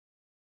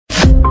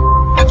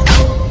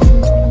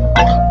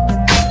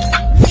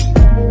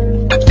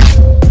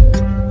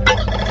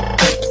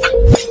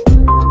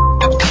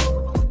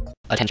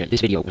Attention,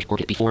 this video was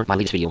recorded before my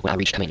latest video when I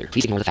reached Commander.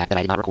 Please ignore the fact that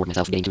I did not record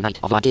myself getting to Knight.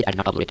 Although I did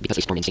not upload it because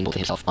a Storm singled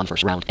himself on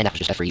first round, and that was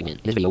just best for you win.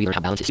 In this video, we learn how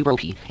balance is super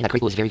OP, and that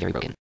critical is very, very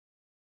broken.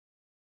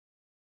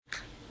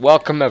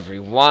 Welcome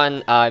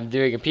everyone, I'm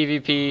doing a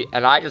PvP,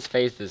 and I just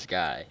faced this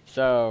guy,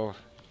 so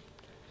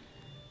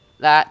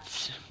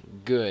that's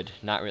good.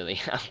 Not really.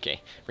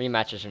 Okay,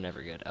 rematches are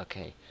never good.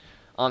 Okay,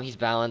 he's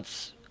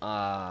balance,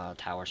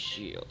 tower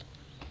shield.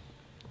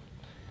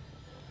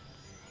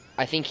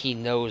 I think he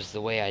knows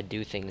the way I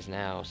do things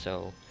now,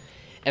 so,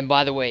 and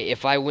by the way,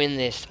 if I win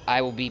this,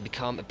 I will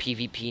become a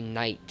PvP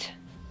knight.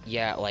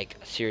 Yeah, like,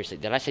 seriously,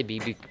 did I say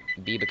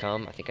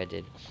become? I think I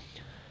did.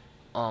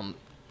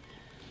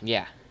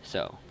 Yeah,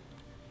 so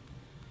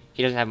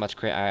he doesn't have much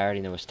crit. I already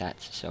know his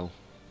stats, so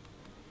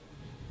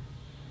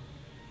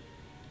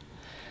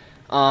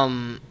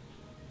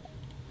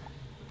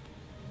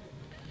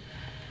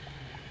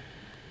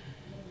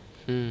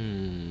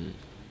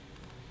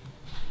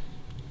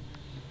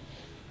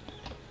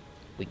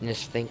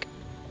weakness, think.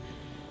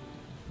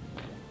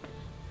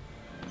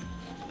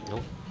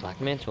 Nope.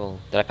 Black mantle.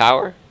 Did I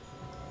power?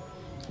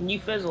 You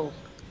fizzled.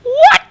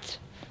 What?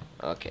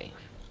 Okay.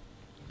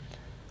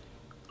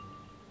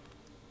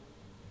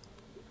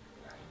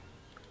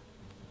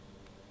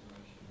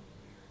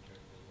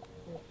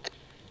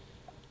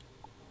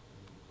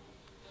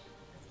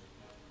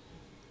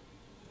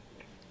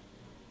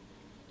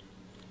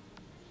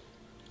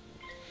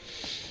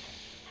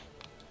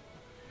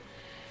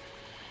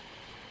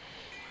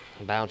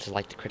 Balance is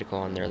like the critical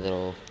on their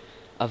little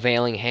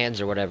availing hands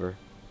or whatever.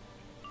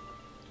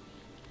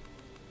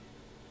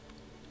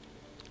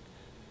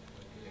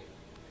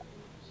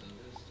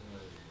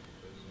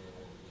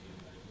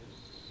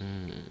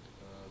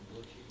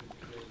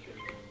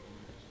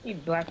 You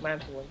black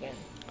mantle again.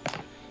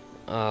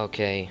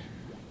 Okay.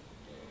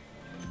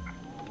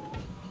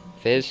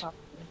 Fizz?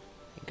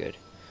 Good.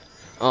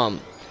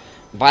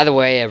 By the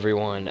way,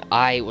 everyone,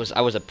 I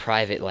was a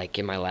private, like,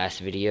 in my last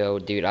video.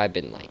 Dude, I've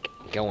been, like,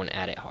 going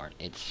at it hard.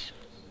 It's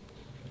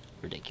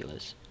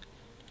ridiculous.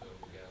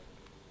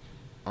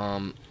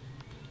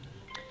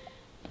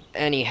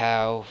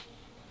 Anyhow,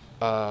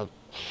 Mantle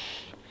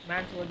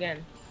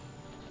again.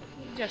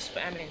 You just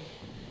spamming.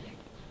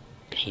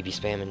 he be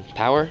spamming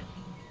power?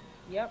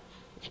 Yep.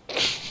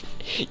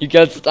 You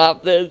can't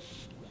stop this.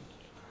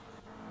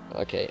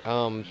 Okay,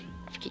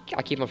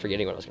 I keep on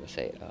forgetting what I was gonna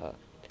say.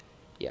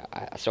 Yeah,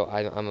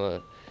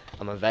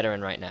 I'm a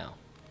veteran right now.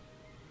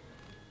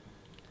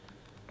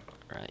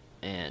 Right,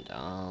 and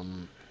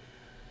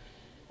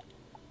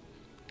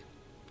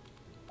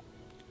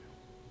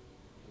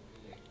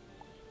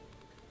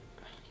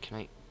can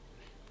I?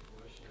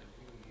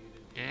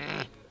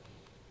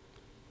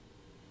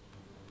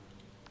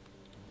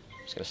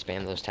 Just gonna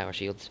spam those tower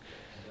shields.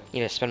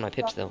 Need to spend my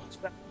pips though.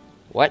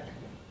 What?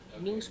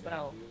 New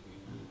spell.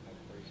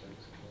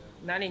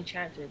 Not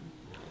enchanted.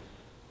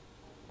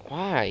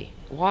 Why?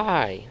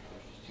 Why?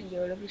 Get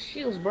rid of his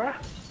shields, bruh.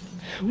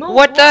 No,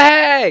 What the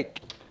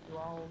heck?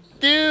 Lols.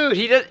 Dude,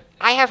 he does.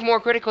 I have more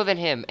critical than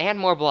him and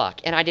more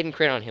block, and I didn't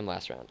crit on him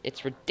last round.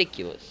 It's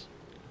ridiculous.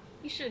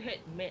 He should hit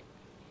mid.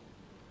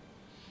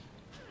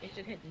 He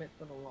should hit mid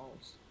for the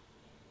lols.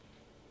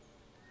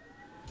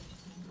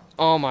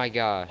 Oh my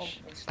gosh.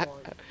 Oh,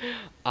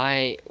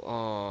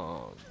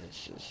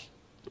 This is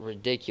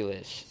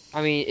ridiculous.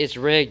 I mean, it's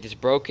rigged, it's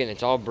broken,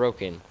 it's all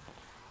broken.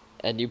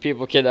 And you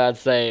people cannot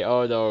say,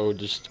 oh no,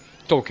 just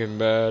talking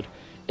bad.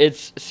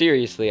 It's,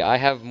 seriously, I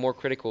have more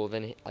critical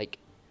than, like,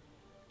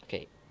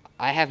 okay,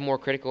 I have more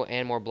critical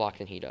and more block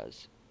than he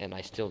does. And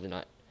I still do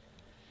not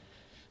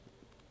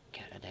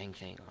get a dang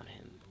thing on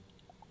him.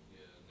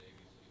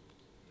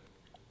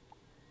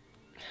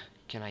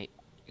 Can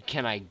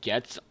I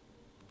get some?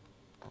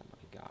 Oh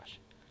my gosh.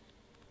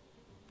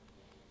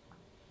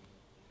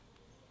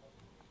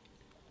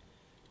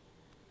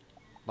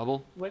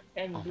 Bubble? what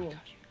can you do?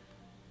 Gosh.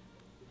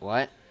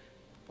 What?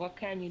 What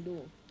can you do?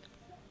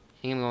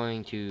 I think I'm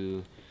going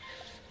to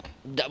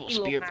double You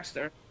spear.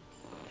 master.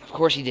 Of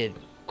course he did.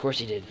 Of course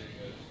he did.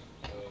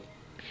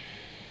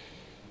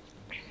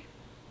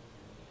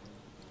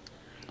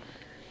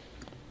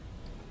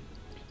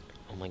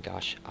 Oh my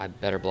gosh, I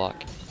better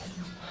block.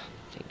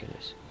 Thank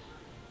goodness.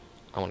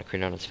 I want to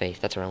crit on his face.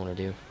 That's what I want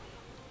to do.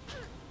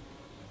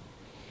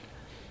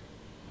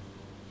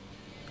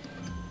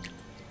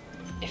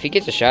 If he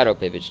gets a shadow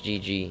pip, it's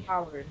GG.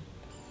 Howard.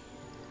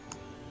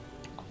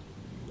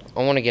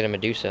 I want to get a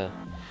Medusa.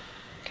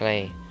 Can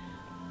I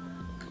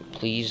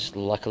please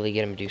luckily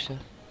get a Medusa?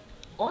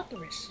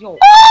 Autoris. Yo.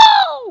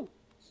 Oh!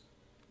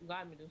 You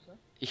got Medusa?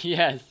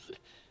 Yes.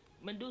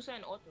 Medusa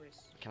and Autoris.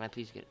 Can I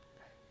please get...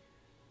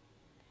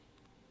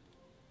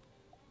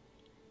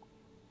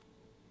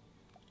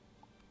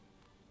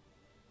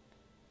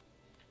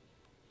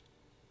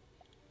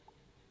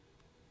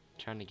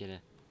 Trying to get a...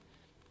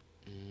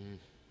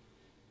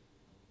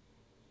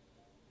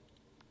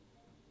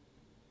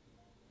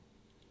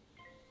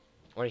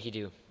 What did he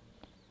do?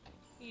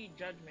 He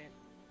judgment.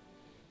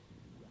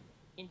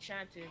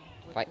 Enchanted.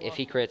 With If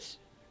he block. crits,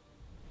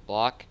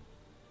 block.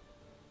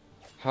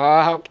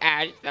 Oh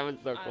gosh, that was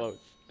so close.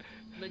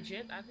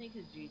 legit, I think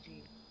it's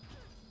GG.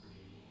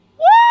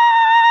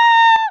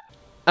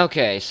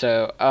 Okay,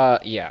 so,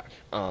 yeah.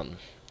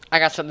 I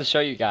got something to show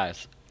you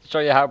guys. Show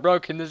you how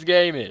broken this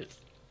game is.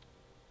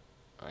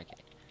 Okay.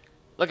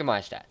 Look at my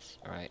stats,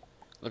 alright?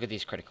 Look at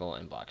these critical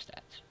and block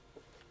stats.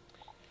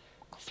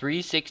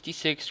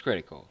 366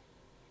 critical.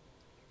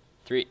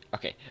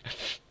 Okay.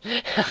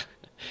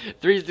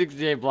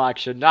 368 block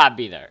should not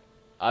be there.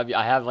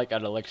 I have like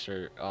an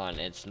elixir on,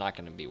 it's not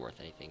going to be worth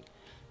anything.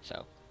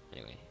 So,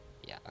 anyway,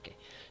 yeah, okay.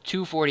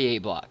 248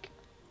 block.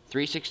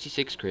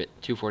 366 crit,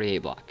 248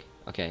 block.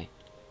 Okay.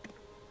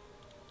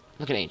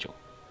 Look at Angel.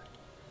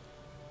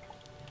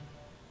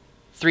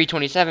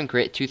 327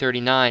 crit,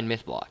 239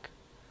 myth block.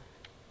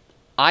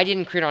 I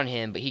didn't crit on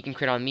him, but he can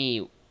crit on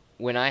me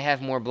when I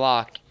have more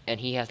block and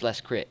he has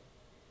less crit.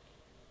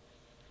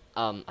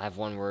 I have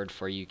one word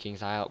for you,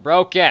 King's Isle.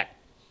 Broken!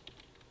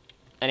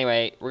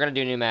 Anyway, we're gonna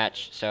do a new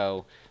match,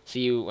 so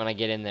see you when I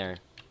get in there.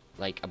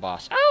 Like a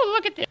boss. Oh,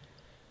 look at this!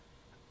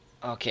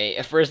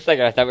 Okay, for a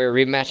second I thought we were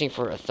rematching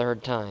for a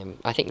third time.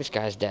 I think this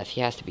guy's death.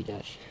 He has to be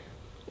death.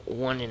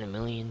 1 in a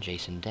million,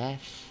 Jason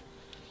death.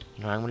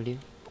 You know what I'm gonna do?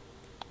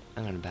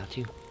 I'm gonna bow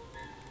too.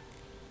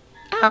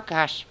 Oh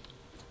gosh.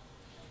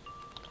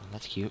 Oh,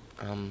 that's cute.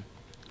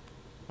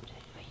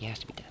 He has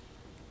to be dead.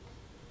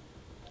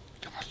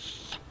 Yes.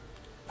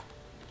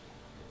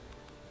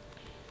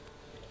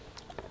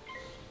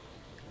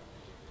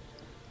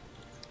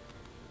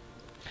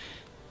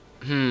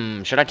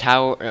 Should I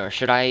tower or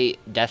should I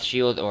death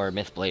shield or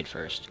myth blade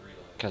first?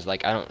 Because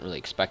like I don't really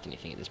expect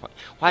anything at this point.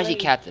 Why is he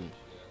captain?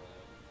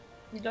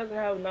 He doesn't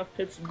have enough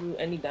pips to do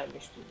any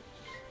damage to you.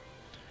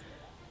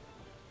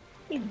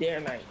 He dare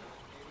knight.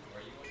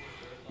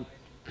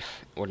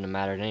 Wouldn't have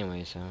mattered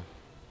anyway, so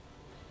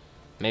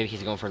maybe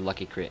he's going for a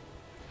lucky crit.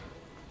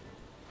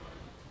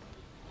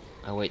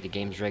 Oh wait, the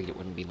game's rigged. It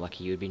wouldn't be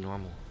lucky. It would be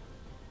normal.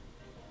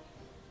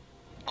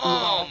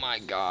 Oh my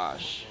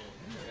gosh.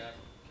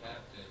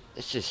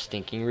 This is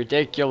stinking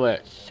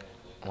ridiculous.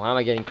 Why am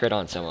I getting crit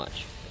on so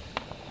much?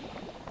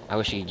 I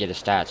wish you could get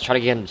his stats. Try to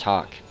get him to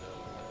talk.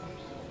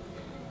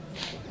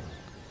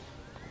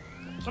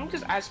 I'm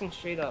just asking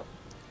straight up.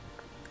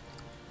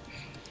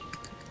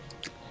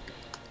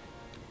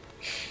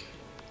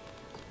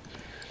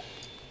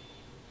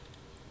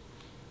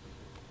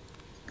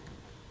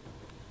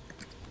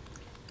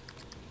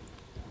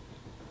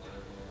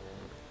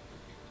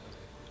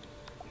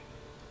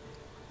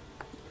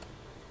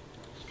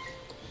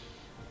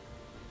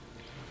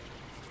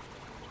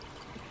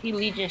 He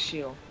Legion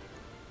Shield.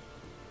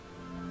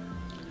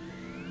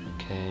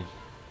 Okay.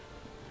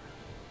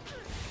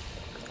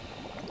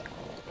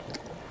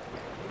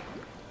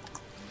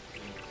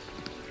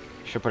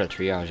 Should put a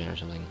triage in or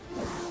something.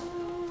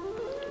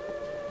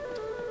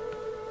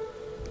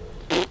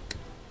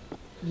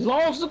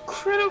 Lost the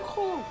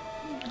critical.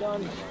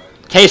 Done.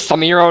 Taste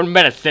some of your own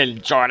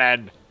medicine,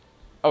 Jordan.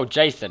 Oh,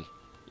 Jason.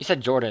 You said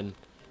Jordan.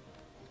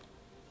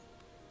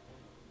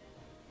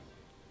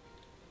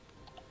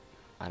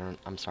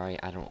 I'm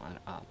sorry, I don't want.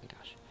 Oh my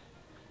gosh.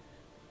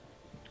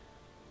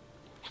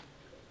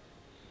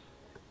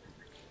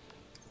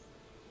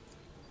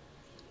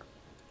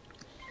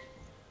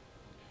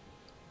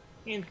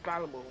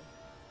 Infallible.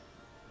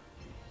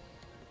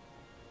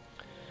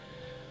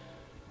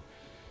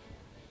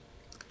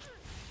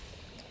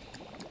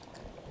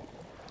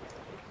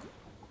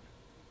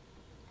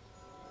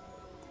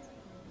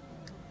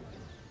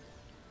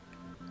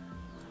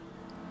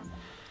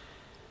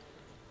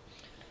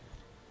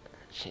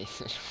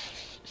 Jesus.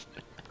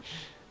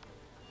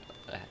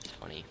 That's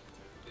funny.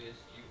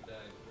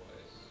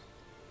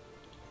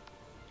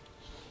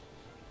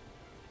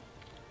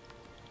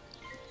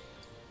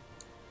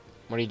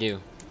 What do you do?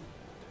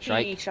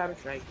 Strike? He shot a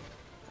strike.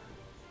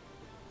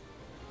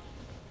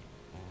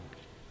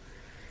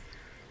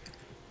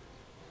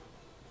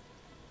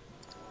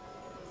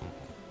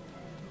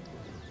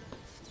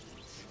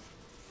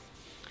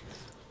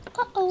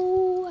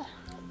 Uh-oh.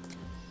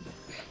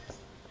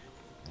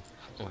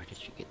 Where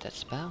did you get that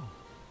spell?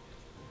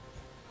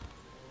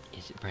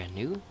 Is it brand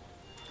new?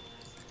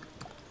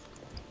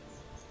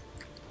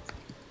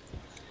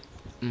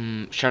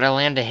 Should I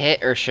land a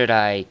hit or should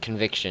I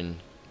conviction?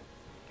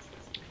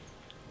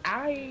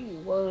 I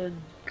would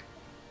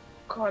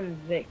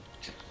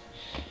convict.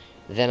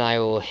 Then I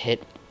will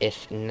hit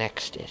if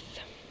nexteth.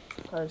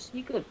 Because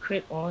he could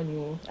crit on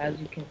you, as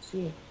you can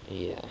see.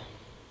 Yeah.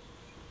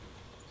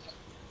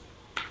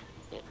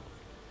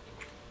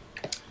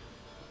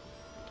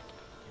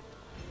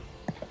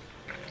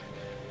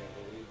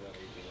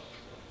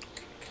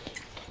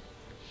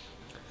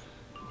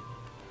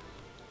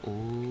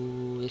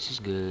 Ooh, this is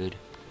good.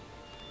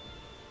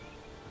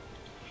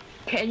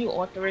 Can you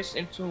authorize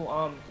into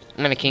I'm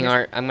gonna King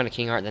Art,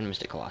 then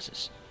Mystic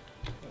Colossus.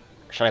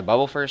 Should I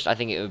bubble first? I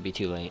think it would be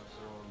too late.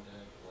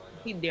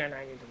 He dare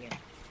knight it again.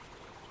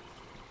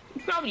 He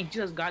probably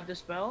just got the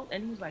spell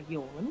and he's like,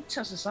 yo, let me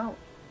test this out.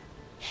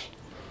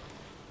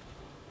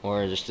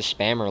 Or just a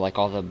spammer like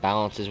all the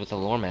balances with the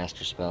Lore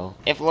Master spell.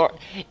 If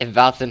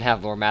Vals didn't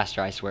have Lore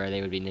Master, I swear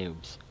they would be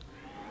noobs.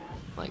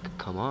 Like,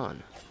 come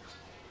on.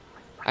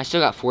 I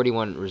still got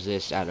 41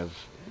 resist out of,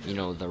 you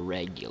know, the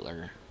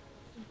regular.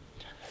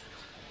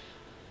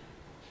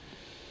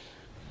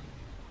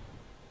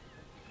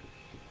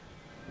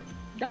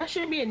 That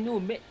should be a new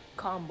mid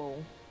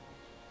combo.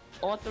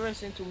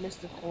 Authoress into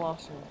Mr.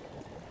 Colossal.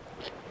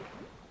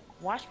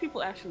 Watch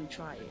people actually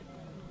try it.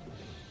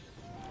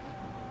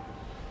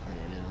 I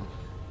don't know.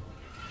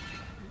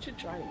 You should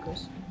try it,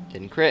 Chris.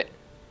 Didn't crit.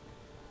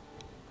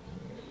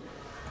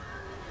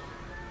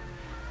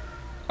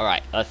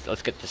 Alright,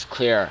 let's get this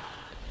clear.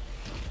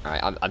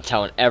 Alright, I'm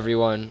telling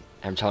everyone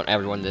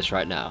this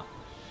right now.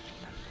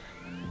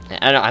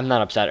 And I'm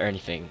not upset or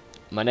anything.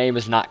 My name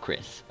is not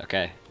Chris,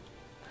 okay?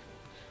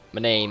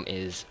 My name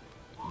is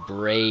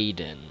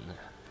Brayden.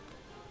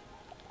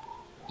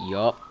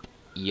 Yup.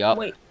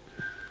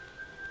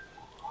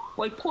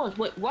 Wait, pause.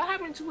 Wait, what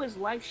happened to his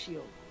life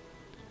shield?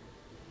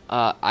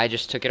 I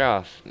just took it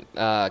off.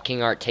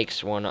 King Art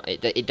takes one.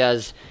 It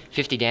does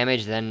 50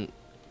 damage, then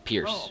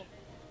pierce. Oh,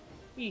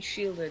 he's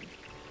shielded.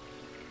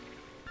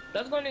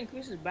 That's going to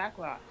increase his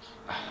backlash.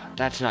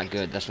 That's not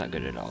good. That's not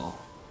good at all.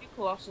 Be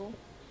Colossal.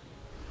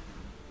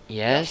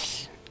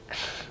 Yes.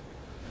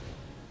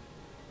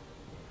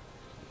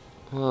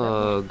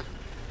 Ugh.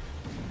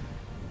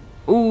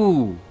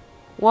 Ooh.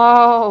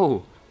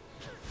 Whoa.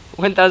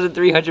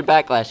 1,300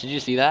 backlash. Did you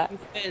see that? He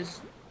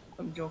fizz.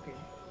 I'm joking.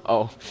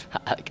 Oh,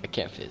 I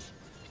can't fizz.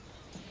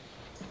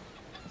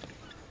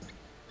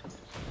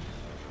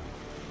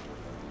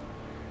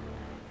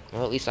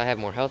 Well, at least I have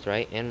more health,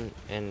 right? And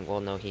well,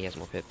 no, he has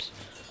more pips.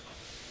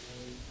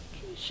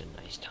 It's a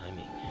nice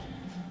timing.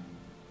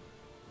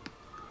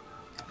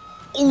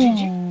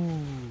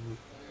 Ooh.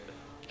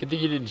 Good thing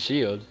you didn't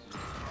shield.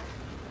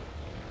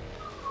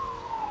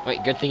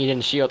 Wait, good thing he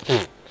didn't shield.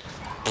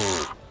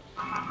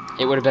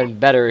 It would have been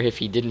better if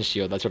he didn't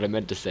shield. That's what I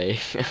meant to say.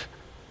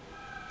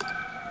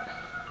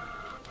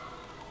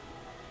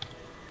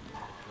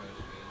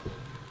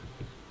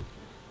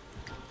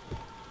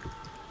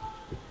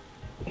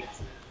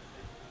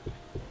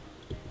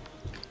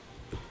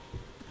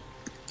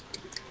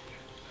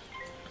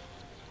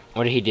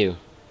 What did he do?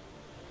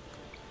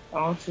 I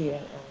don't see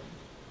it.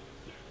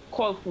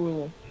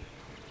 Corporal.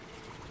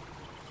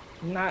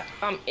 Not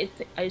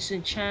it's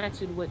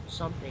enchanted with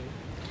something.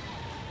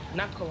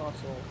 Not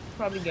Colossal.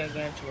 Probably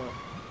Gargantua.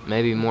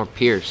 Maybe more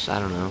pierce. I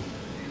don't know.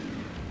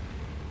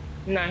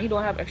 Nah, he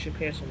don't have extra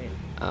pierce on it.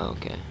 Oh,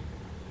 okay.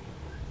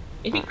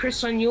 If he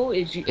crits on you,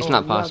 It's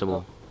not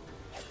possible.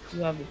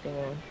 You have the thing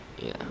on.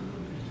 Yeah.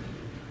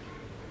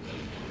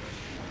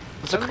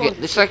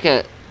 It's like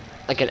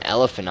an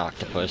elephant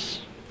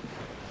octopus.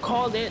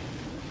 Called it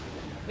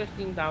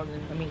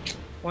 15,000. I mean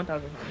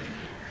 1,000.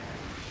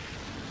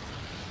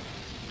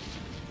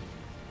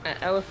 An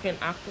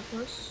elephant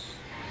octopus.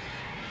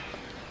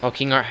 Oh,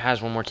 King Art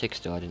has one more tick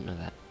still. I didn't know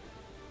that.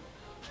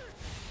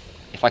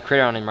 If I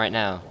crit on him right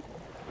now.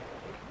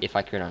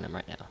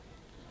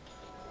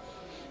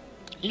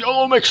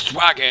 Yellow mixed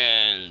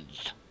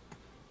dragons!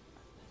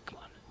 Come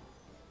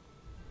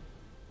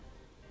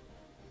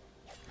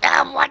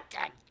on. What the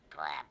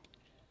crap?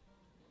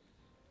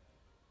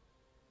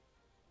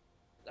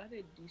 I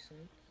did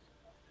decent.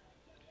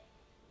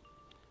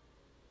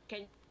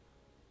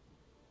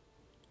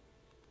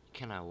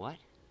 Can I what?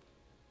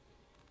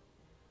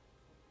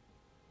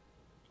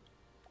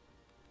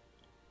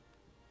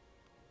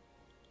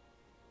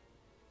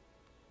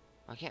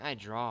 Why can't I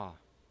draw?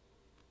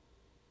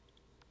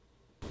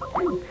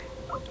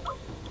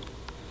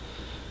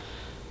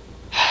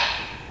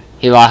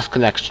 He lost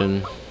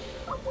connection.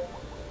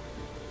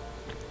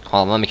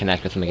 Hold on, let me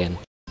connect with him again.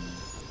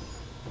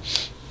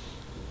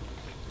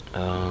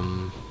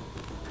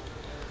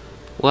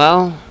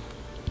 Well.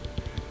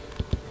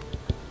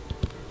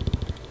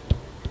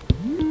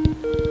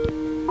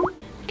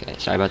 Okay,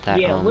 sorry about that.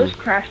 Yeah, Wiz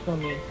crashed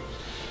on me.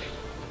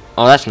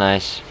 Oh, that's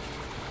nice.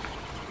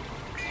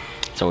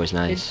 It's always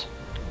nice.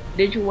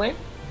 Did you win?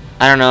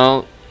 I don't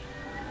know.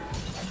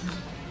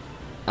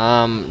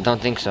 Don't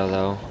think so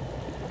though.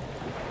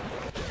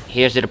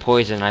 He just did a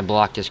poison. I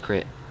blocked his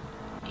crit.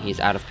 He's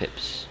out of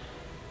pips.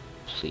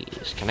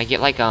 Please, can I get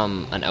like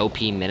an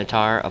OP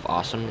Minotaur of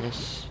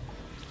awesomeness?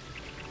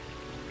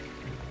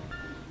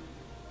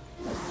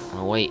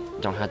 Oh wait,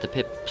 don't have the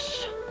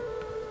pips.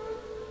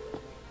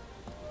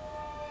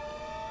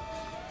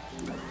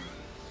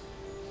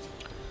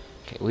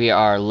 Okay, we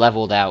are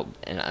leveled out,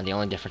 and the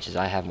only difference is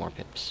I have more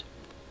pips.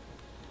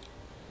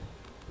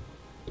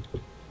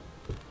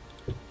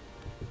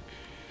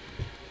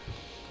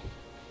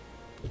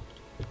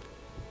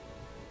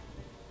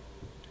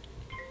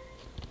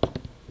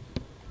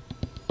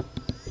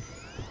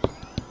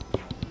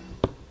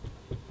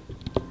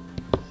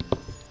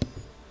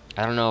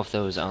 I don't know if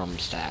those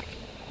stack.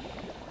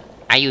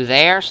 Are you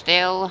there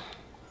still?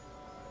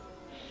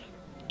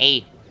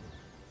 Hey,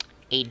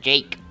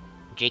 Jake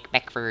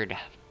Beckford.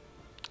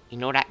 You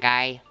know that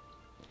guy?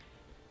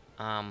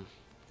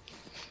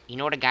 You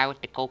know the guy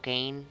with the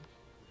cocaine?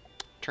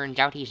 Turns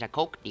out he's a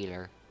coke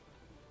dealer.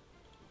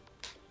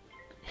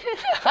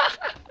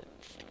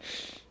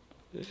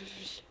 Did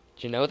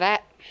you know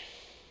that?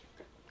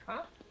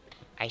 Huh?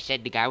 I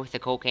said the guy with the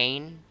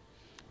cocaine.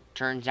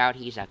 Turns out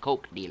he's a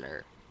coke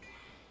dealer.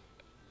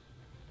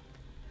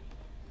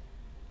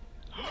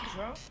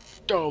 Drunk?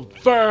 The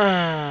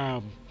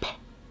vamp!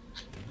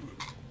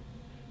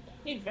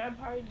 He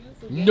vampire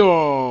juice again?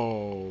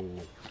 No!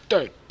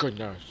 Thank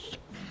goodness.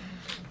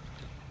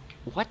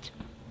 What?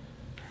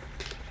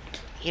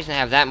 He doesn't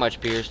have that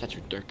much Pierce. That's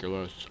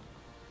Ridiculous.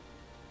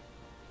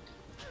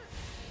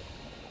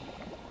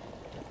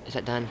 Is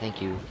that done?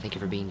 Thank you. Thank you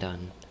for being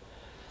done.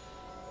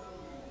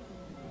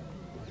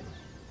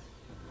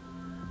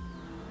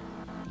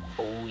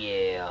 Oh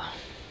yeah.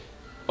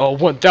 Oh,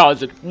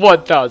 1,000!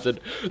 1,000!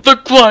 The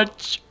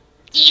clutch!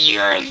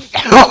 Yes!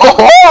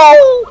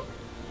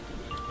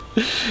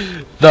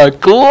 The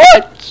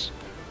clutch!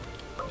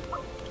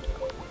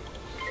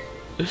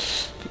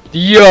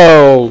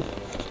 Yo!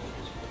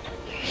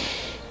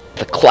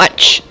 The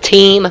clutch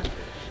team.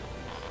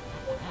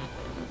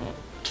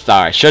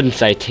 Sorry, I shouldn't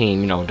say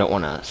team, you know, don't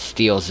want to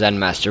steal Zen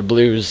Master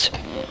Blue's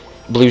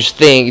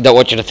thing. Don't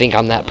want you to think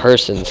I'm that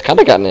person. It's kind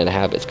of gotten in a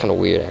habit. It's kind of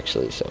weird,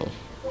 actually, so.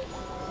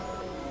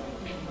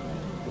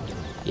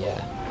 Yeah,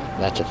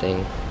 that's a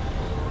thing.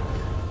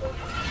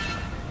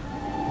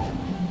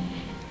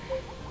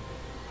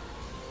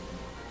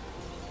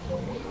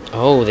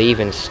 Oh, they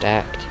even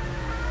stacked.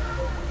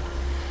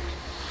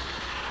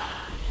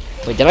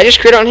 Wait, did I just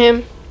crit on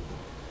him?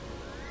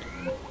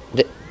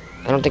 I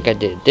don't think I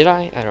did. Did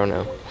I? I don't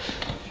know.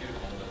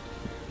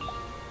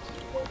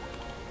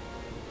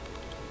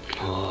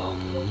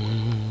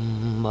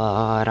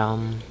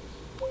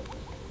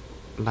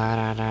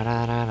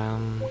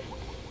 Ba-da-da-da-da-dum.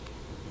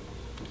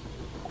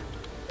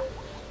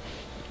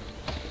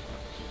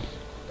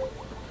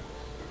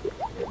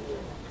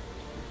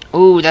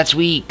 Ooh, that's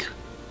weak.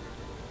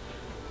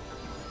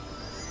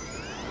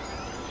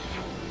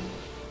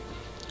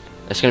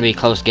 It's gonna be a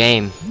close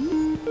game.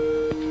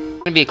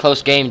 It's gonna be a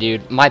close game,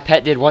 dude. My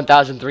pet did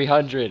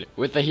 1,300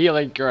 with the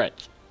healing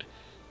crit.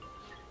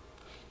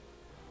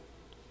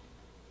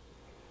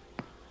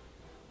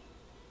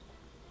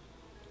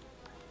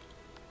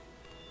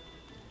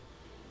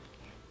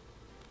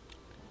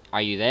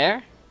 Are you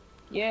there?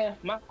 Yeah,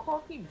 my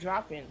call keep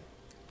dropping.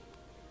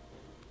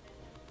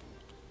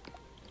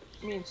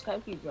 I mean,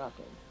 Skype keep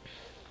dropping.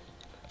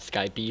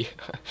 Skypey.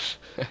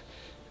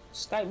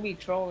 Skype be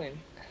trolling.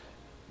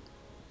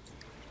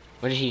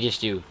 What did he just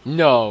do?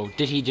 No,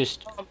 did he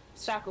just...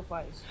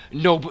 Sacrifice.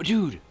 No, but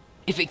dude,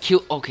 if it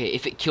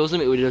kills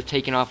him, it would have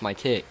taken off my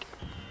tick.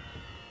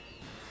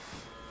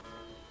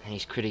 And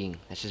he's critting.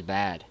 That's just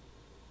bad.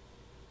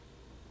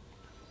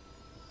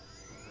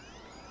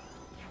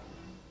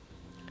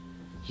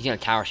 He's gonna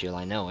tower shield,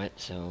 I know it,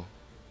 so.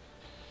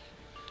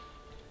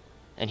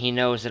 And he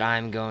knows that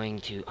I'm going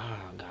to.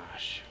 Oh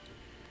gosh.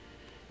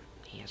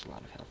 He has a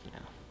lot of health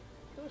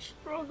now.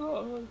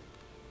 Struggle.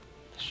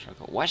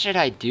 Struggle. What should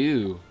I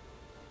do?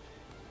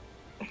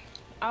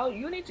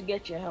 You need to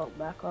get your health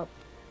back up.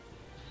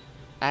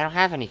 I don't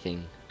have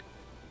anything.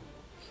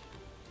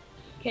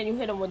 Can you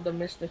hit him with the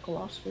Mystic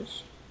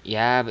Colossus?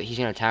 Yeah, but he's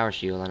gonna tower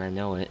shield, and I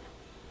know it.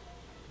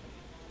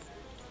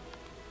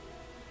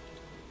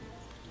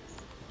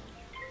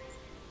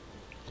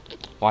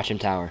 Watch him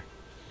tower.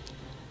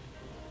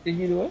 Did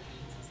you do it?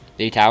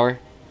 Did he tower?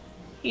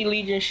 He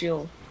Legion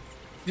Shield.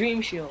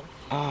 Dream Shield.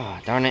 Oh,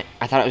 darn it.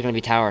 I thought it was gonna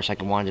be tower so I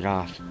could wand it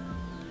off.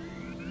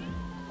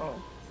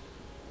 Oh.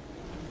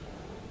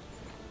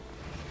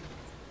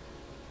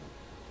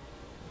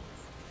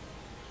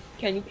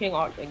 Can you ping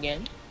art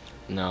again?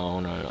 No.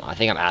 I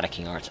think I'm out of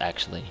King Arts,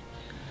 actually.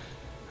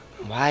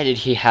 Why did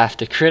he have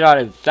to crit on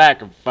his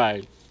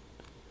sacrifice?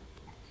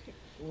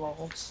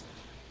 Lols.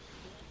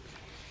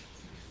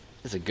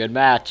 It's a good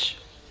match.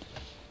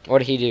 What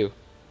did he do?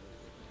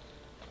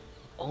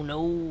 Oh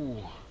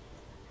no.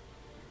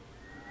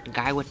 The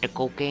guy with the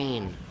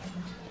cocaine.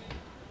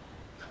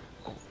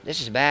 Oh, this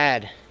is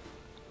bad.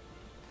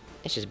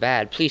 This is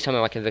bad. Please tell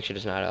me my conviction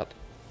is not up.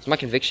 Is my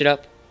conviction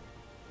up?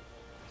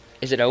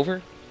 Is it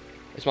over?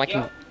 Is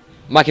my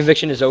my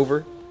conviction is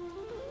over?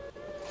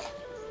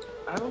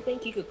 I don't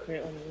think he could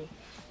crit on me.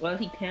 Well,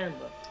 he can,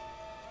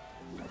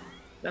 but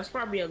that's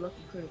probably a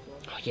lucky critical.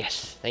 Oh,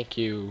 yes, thank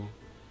you.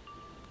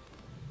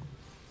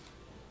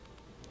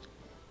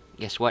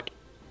 Guess what?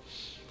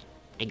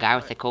 The guy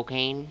with the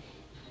cocaine.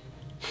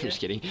 I'm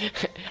just kidding.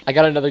 I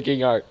got another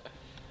King Art.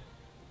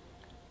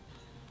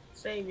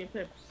 Save your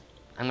pips.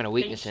 I'm gonna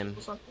weakness him.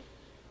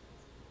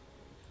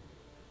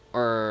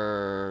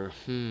 Or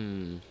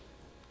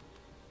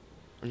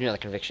another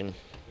conviction.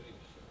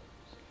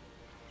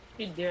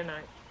 You dare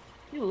not.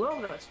 You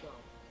love that spell.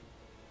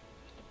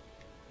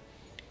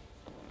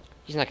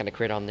 He's not gonna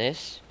crit on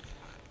this.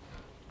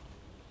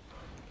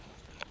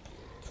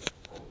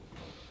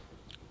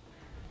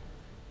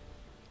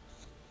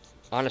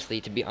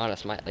 Honestly, to be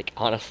honest,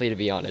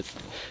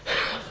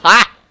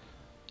 ha!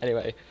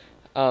 Anyway,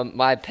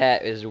 my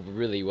pet is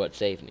really what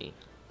saved me.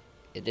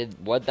 It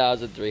did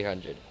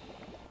 1,300.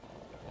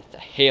 That's a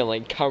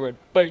healing current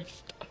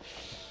beast.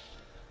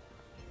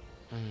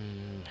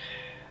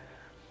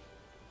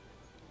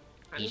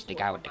 He's the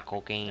guy with the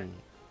cocaine.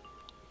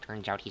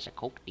 Turns out he's a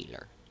coke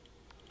dealer.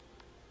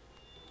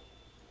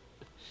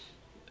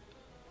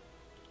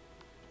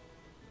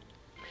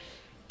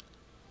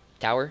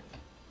 Tower?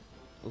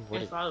 Ooh,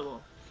 what is...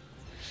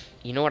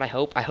 You know what I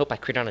hope? I hope I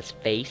crit on his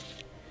face.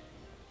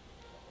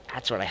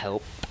 That's what I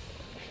hope.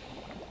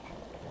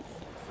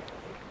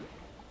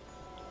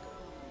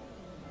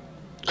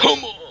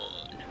 Come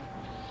on!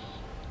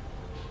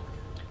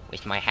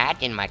 With my hat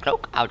and my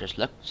cloak, I'll just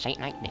look Saint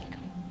Nick.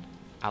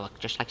 I'll look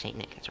just like Saint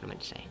Nick, that's what I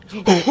meant to say.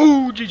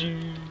 Oh,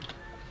 GG!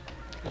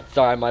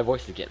 Sorry, my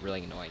voice is getting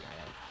really annoying right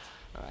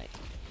now. Alright.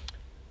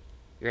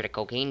 You're the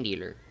cocaine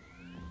dealer.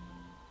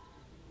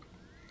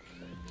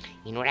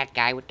 You know that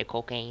guy with the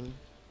cocaine?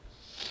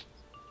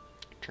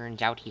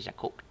 Turns out he's a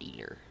coke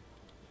dealer.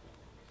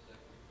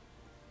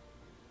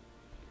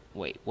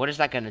 Wait, what is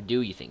that gonna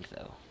do, you think,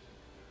 though?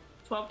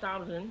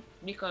 12,000,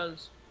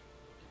 because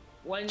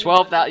when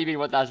 12,000? You mean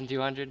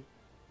 1,200?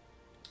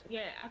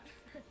 Yeah,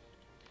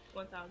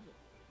 1,200.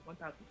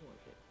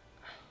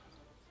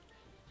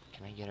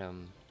 Can I get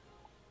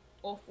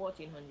Or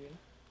 1,400.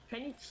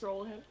 Can you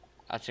troll him?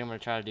 That's what I'm gonna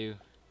try to do.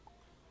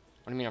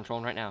 What do you mean I'm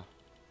trolling right now?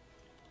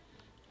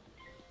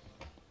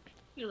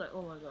 You're like,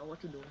 oh my god,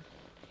 what you doing?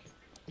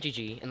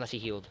 GG, unless he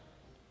healed.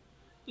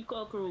 You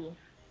call cruel.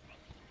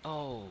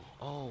 Oh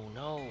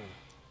no.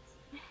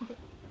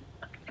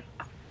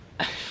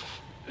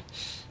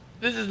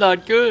 This is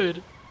not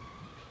good.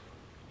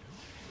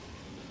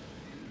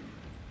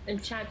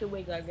 Enchanted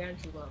way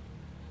gargantua. Well,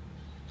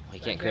 he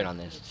can't crit on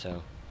this,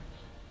 so.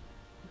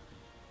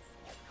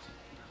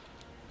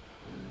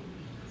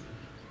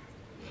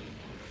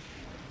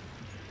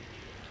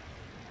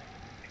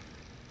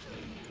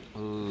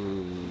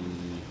 Ooh.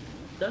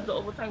 Does the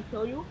overtime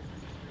kill you?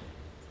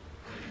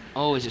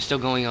 Oh, is it still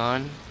going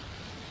on?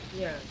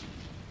 Yeah.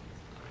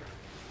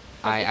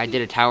 I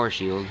did a tower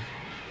shield.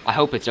 I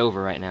hope it's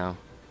over right now.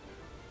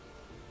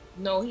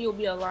 No, he'll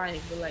be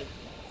alive for like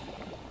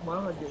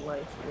 100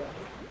 life. Yeah.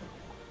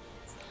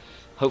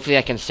 Hopefully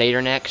I can save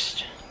her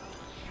next.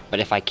 But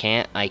if I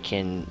can't, I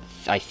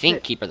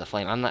think keep her the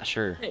flame. I'm not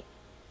sure.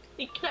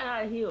 He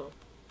cannot heal.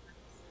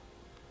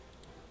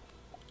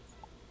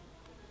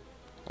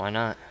 Why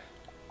not?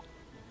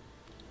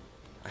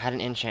 I had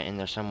an enchant in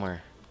there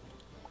somewhere.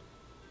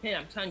 Hey,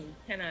 I'm telling you,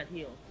 he cannot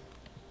heal.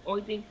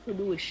 Only thing he can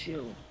do is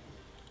shield.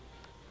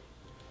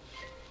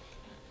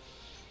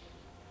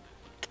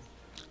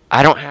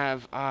 I don't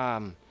have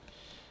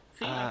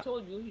See, I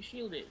told you, he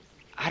shielded.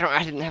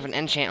 I didn't have an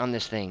enchant on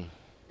this thing.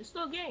 It's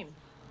still a game.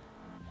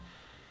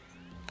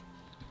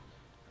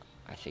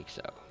 I think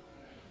so.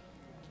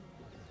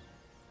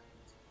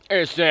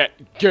 Is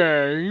that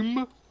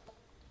game?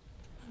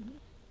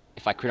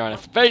 If I crit on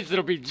his face,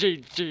 it'll be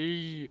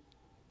GG.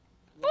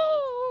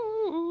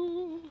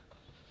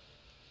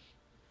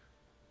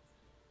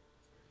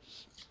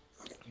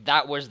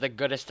 That was the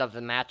goodest of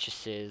the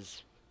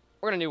matches.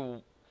 We're gonna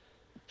do.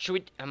 Should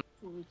we? I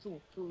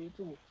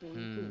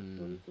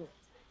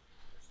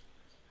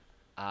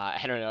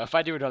don't know. If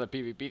I do another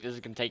PvP, this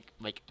is gonna take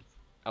like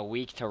a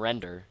week to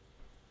render.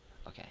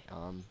 Okay.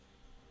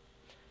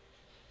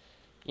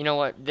 You know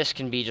what? This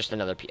can be just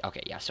another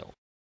Okay. Yeah. So.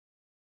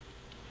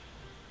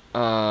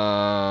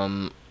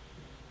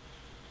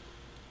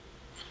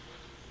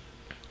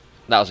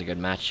 That was a good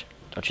match,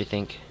 don't you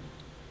think?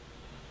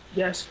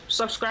 Yes.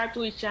 Subscribe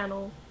to his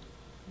channel.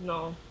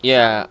 No.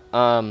 Yeah.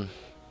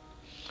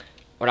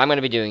 What I'm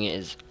gonna be doing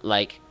is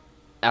like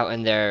out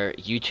in their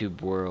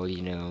YouTube world,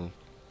 you know.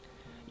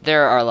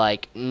 There are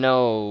like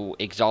no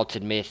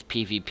Exalted Myth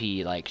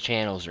PvP like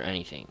channels or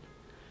anything.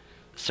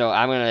 So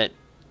I'm gonna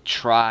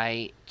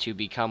try to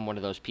become one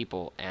of those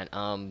people,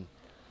 and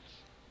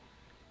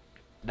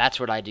that's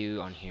what I do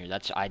on here.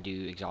 I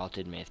do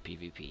Exalted Myth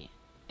PvP,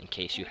 in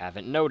case you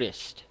haven't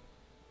noticed.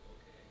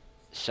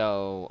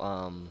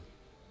 So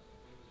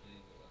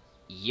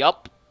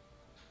yup.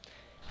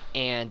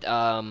 And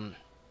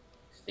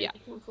Stay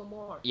tuned for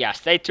more. yeah,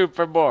 stay tuned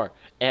for more.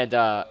 And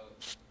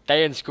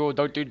stay in school,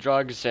 don't do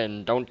drugs,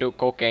 and don't do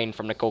cocaine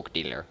from the coke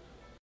dealer.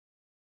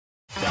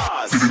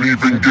 Didn't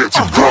even get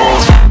to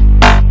cross.